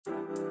Hey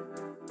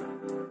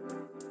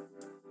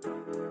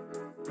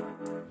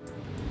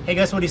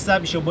guys, what is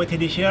up? It's your boy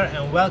Teddy here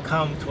and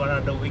welcome to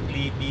another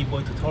weekly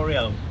B-Boy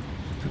tutorial.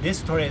 Today's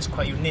tutorial is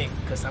quite unique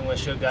because I'm going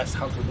to show you guys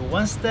how to do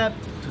 1 step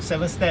to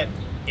 7 step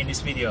in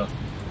this video.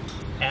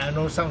 And I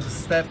know some of the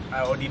steps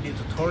I already did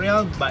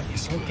tutorial, but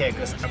it's okay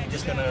because I'm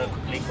just going to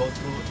quickly go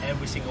through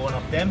every single one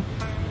of them.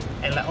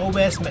 And like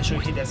always, make sure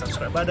you hit that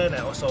subscribe button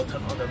and also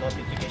turn on the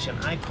notification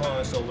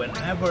icon so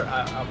whenever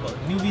I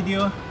upload a new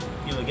video,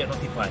 you will get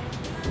notified.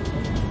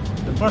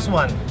 The first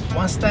one,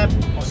 1 step,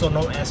 also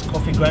known as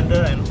coffee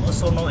grinder and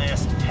also known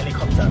as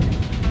helicopter.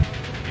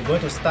 You're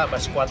going to start by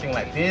squatting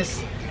like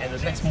this, and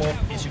the next move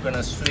is you're going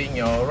to swing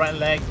your right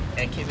leg,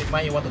 and keep in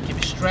mind you want to keep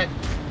it straight.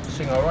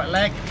 Swing your right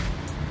leg,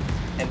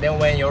 and then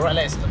when your right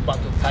leg is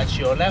about to touch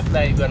your left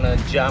leg, you're going to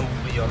jump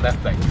with your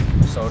left leg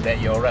so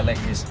that your right leg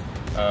is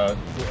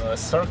do a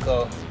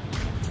circle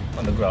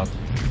on the ground.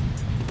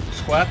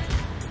 Squat,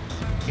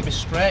 keep it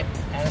straight,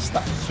 and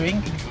start to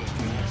swing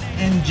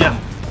and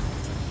jump.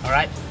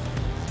 Alright?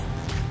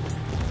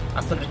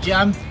 After the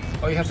jump,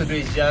 all you have to do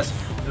is just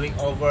do it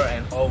over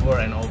and over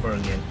and over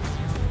again.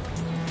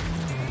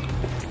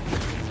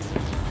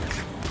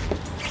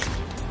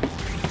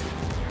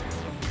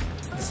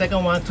 The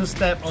second one, 2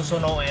 step, also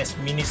known as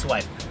mini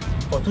swipe.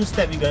 For 2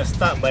 step, you're gonna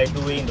start by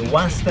doing the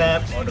 1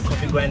 step or the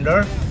coffee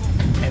grinder,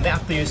 and then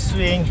after you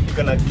swing, you're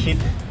gonna keep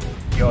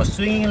your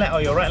swinging leg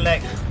or your right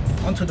leg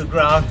onto the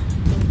ground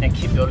and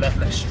keep your left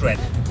leg straight.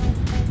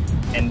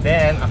 And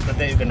then after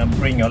that, you're gonna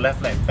bring your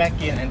left leg back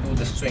in and do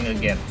the swing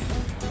again.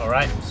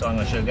 Alright, so I'm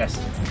gonna show you guys.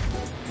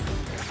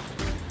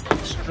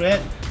 Straight,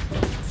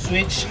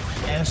 switch,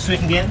 and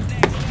swing again.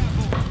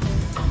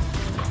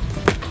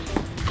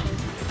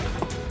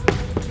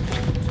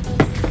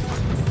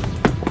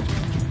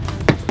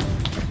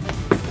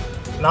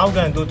 Now we're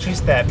gonna do 3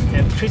 step,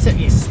 and 3 step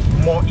is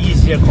more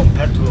easier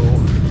compared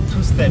to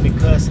 2 step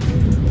because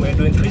when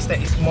you're doing 3 step,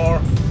 it's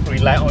more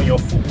rely on your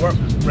footwork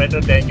rather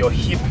than your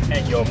hip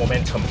and your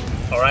momentum.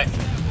 Alright,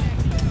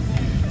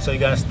 so you're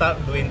gonna start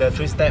doing the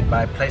 3 step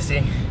by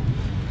placing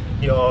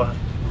your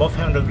both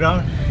hands on the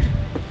ground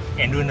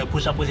and doing the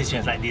push-up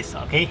positions like this.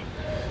 Okay,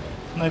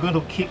 now you're going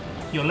to kick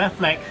your left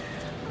leg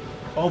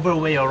over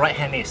where your right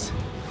hand is.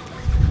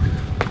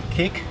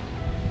 Kick.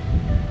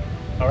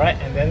 Alright,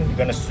 and then you're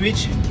gonna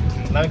switch.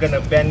 Now you're gonna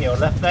bend your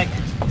left leg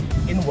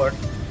inward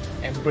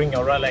and bring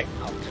your right leg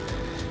out.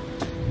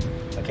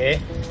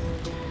 Okay,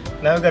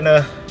 now you're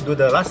gonna do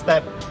the last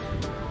step,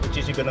 which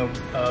is you're gonna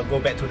go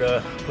back to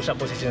the push-up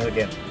position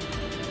again.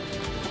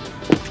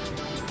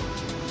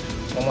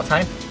 One more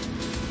time.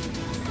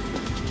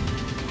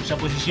 Push-up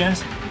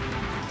positions.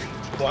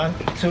 1,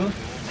 2,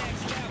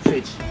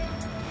 switch.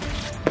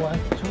 1,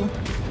 2,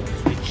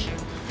 switch.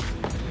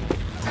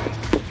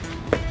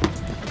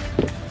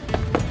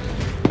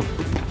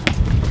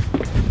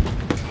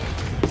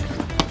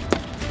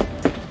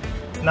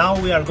 Now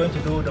we are going to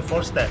do the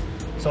 4th step.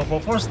 So for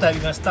 4th step,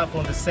 you're going to start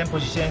from the same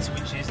positions,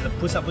 which is the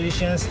push-up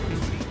positions,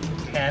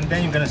 and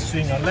then you're going to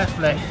swing your left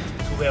leg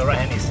to where your right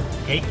hand is.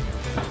 Okay,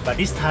 but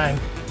this time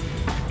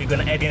you're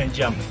going to add in a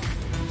jump.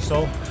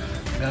 So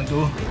you're going to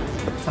do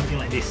something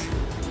like this.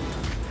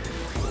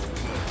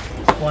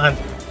 1,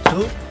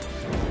 2.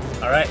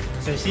 Alright,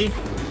 so you see,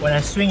 when I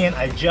swing in,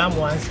 I jump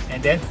once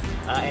and then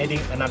adding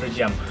another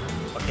jump.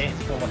 Okay,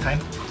 one more time.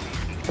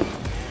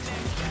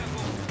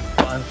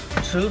 1,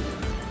 2.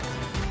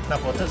 Now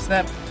for 3rd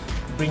step,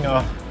 bring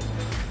your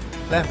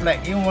left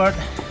leg inward.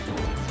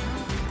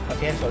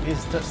 Okay, so this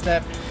is 3rd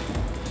step.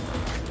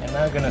 And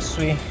now you're gonna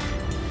swing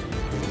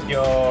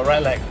your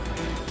right leg.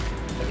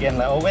 Again,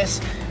 like always.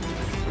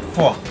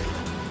 4.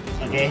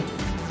 Okay.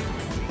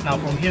 Now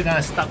from here,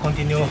 gonna start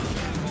continue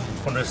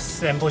from the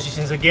same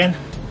positions again,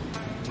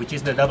 which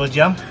is the double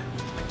jump.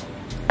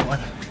 1,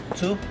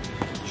 2,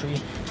 3,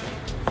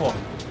 4.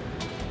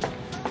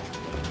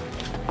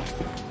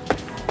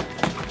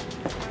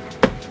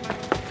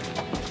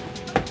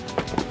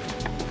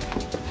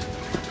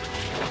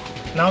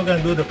 Now we're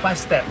gonna do the 5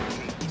 step.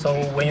 So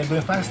when you're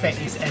doing 5 step,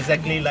 it's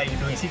exactly like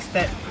you're doing 6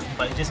 step,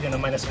 but you're just gonna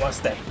minus 1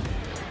 step.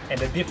 And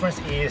the difference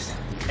is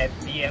at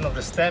the end of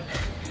the step,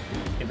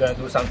 you're gonna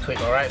do some tweak.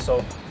 Alright,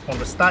 so from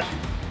the start,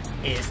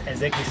 it's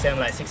exactly same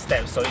like 6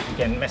 steps. So if you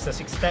can master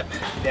 6 step,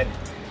 then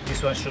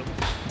this one should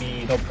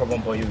be no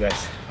problem for you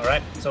guys.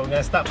 Alright, so we're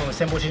gonna start from the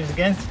same positions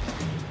again,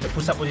 the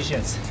push-up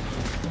positions.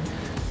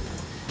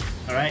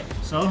 Alright,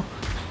 so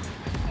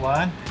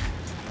 1,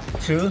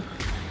 2,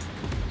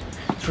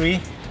 3,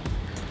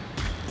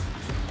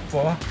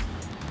 4.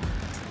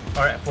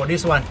 Alright, for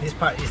this one, this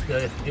part is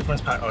the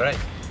difference part. Alright,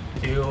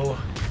 you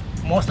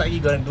most likely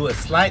gonna do a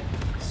slide,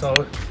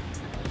 so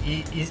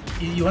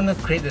you want to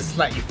create the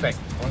slide effect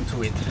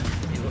onto it.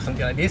 You do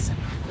something like this.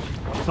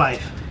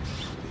 5.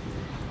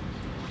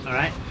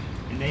 Alright,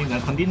 and then you're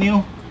gonna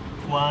continue.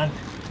 1,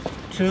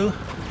 2,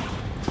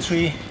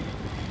 3,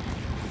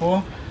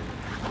 4,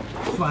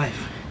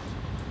 5.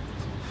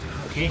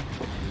 Okay,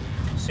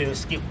 so you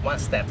skip 1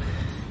 step.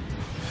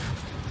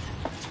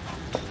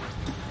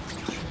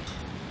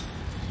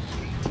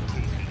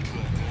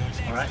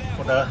 Alright,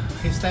 for the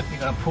fifth step, you're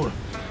gonna pull.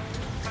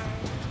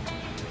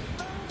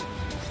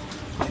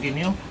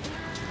 Continue.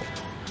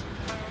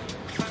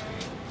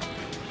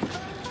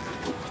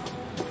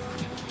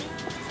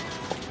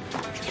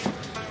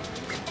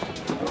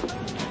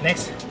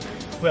 Next,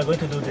 we are going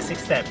to do the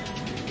sixth step.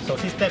 So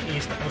sixth step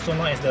is also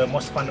known as the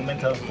most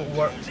fundamental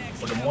footwork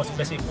or the most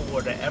basic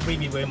footwork that every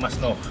b-boy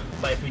must know.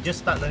 But if you just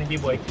start learning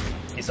b-boy,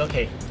 it's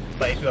okay.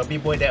 But if you're a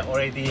b-boy that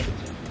already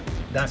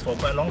dance for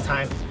quite a long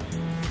time,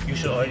 you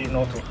should already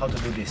know how to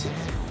do this.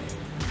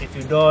 If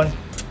you don't,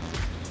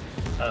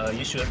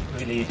 you should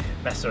really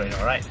master it,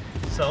 alright?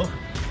 So,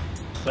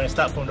 we're going to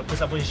start from the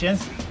push-up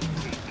positions.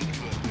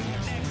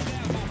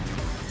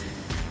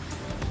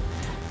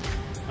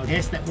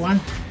 Okay, step 1.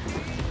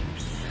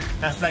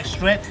 Left leg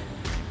straight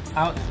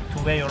out to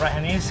where your right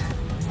hand is.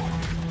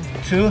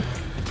 2.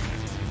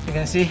 You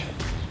can see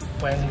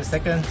when the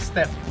second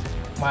step,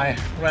 my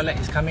right leg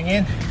is coming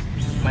in,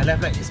 my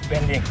left leg is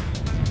bending.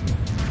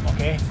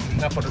 Okay,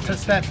 now for the third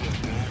step,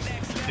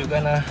 you're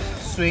gonna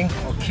swing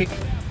or kick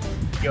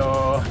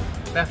your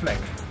left leg.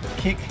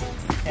 Kick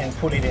and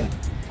pull it in.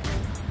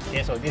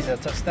 Okay, so this is the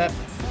third step.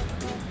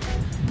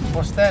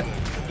 Fourth step,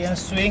 again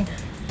swing.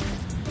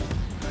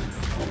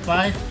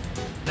 5,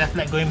 left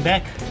leg going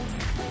back.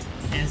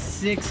 And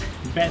 6,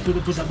 back to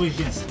the push-up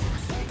positions.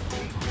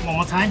 One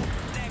more time.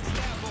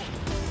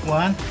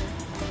 1.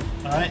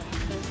 Alright.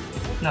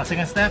 Now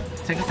second step.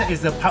 Second step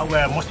is the part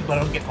where most people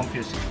don't get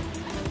confused.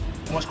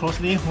 Watch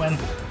closely when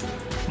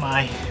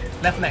my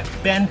left leg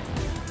bend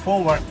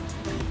forward,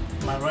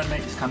 my right leg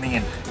is coming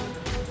in.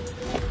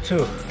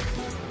 2.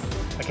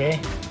 Okay.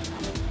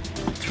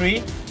 3,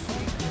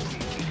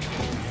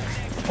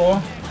 4,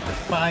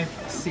 5,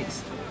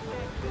 6.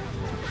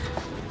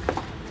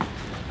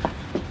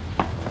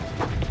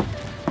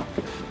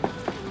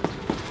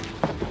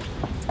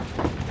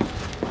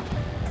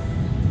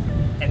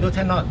 And don't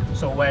turn out.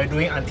 So we're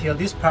doing until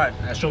this part.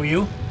 I show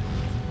you.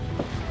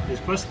 This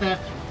first step,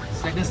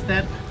 second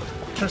step,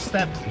 third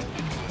step.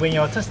 When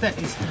your third step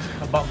is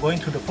about going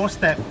to the fourth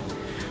step,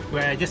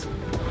 where I just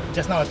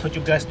now I told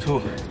you guys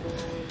to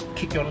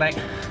kick your leg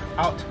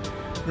out.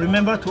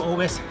 Remember to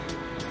always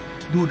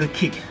do the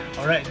kick.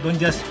 Alright, don't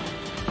just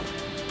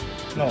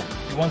no.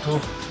 You want to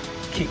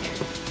kick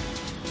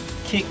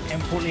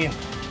and pull in.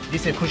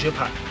 This is a crucial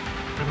part.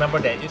 Remember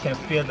that you can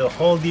feel the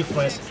whole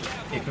difference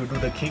if you do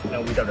the kick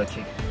and without the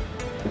kick.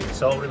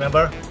 So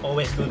remember,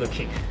 always do the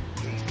kick.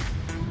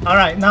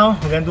 Alright, now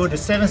we're gonna do the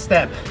seventh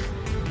step.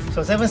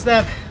 So seventh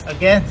step,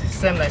 again,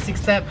 same like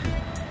sixth step,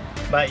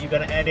 but you're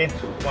gonna add in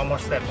one more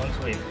step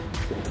onto it.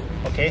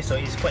 Okay, so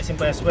it's quite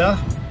simple as well.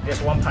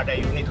 There's one part that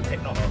you need to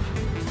take note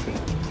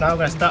of. Now we're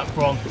gonna start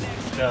from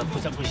the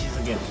push-up pushes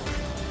again.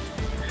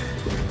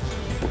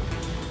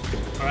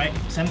 Alright,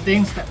 same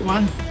thing, step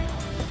 1.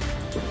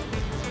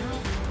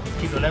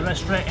 Keep your left leg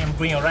straight and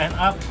bring your right hand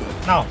up.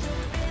 Now,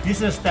 this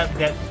is a step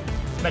that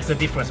makes a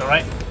difference,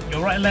 alright?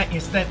 Your right leg,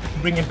 instead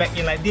bring it back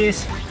in like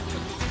this,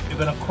 you're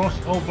gonna cross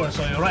over.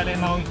 So your right leg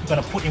now, you're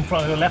gonna put in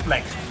front of your left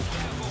leg.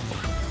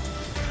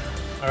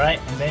 Alright,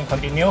 and then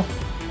continue.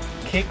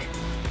 Kick,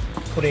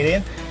 put it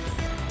in.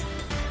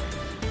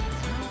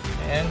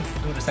 And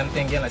do the same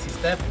thing again like this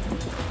step.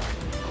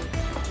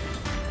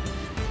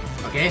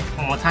 Okay,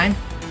 one more time.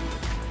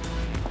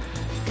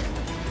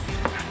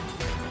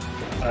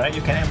 Alright,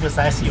 you can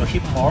emphasize your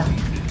hip more,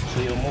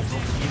 so your move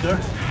looks bigger.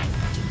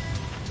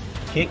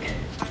 Kick.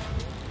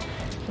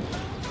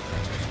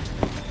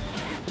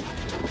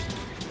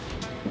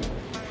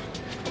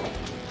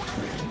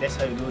 That's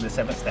how you do the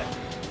seventh step.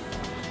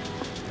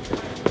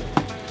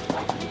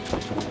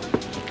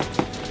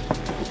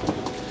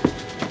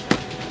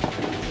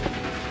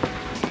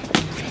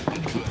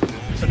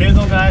 So there you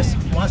go guys,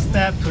 1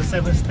 step to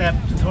 7 step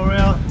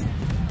tutorial.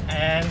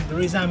 And the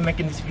reason I'm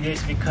making this video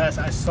is because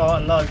I saw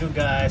a lot of you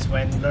guys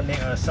when learning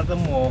a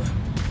certain move,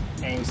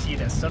 and you see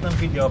that certain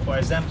video, for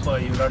example,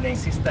 you're learning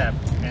 6 step,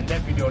 and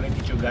that video only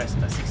teach you guys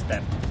a 6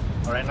 step.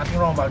 Alright, nothing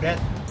wrong about that,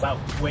 but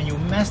when you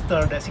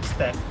master that 6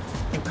 step,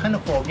 you kind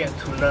of forget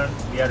to learn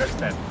the other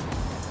step.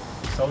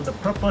 So the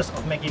purpose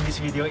of making this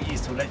video is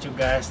to let you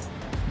guys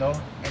know,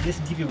 at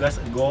least give you guys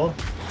a goal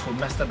to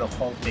master the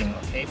whole thing,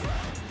 okay?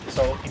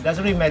 So it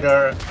doesn't really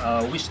matter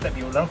which step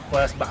you learn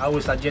first, but I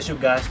will suggest you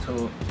guys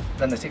to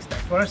learn the 6 step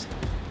first,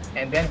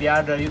 and then the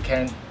other you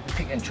can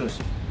pick and choose.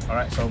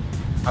 Alright, so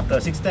after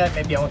 6 step,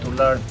 maybe I want to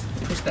learn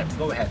 2 steps,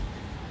 go ahead.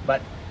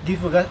 But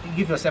give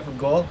yourself a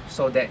goal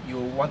so that you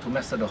want to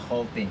master the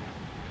whole thing.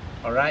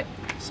 Alright,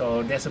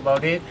 so that's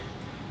about it.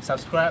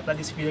 Subscribe, like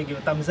this video, give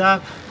a thumbs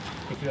up.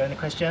 If you have any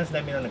questions,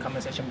 let me know in the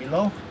comment section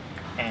below,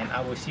 and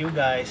I will see you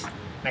guys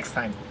next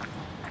time.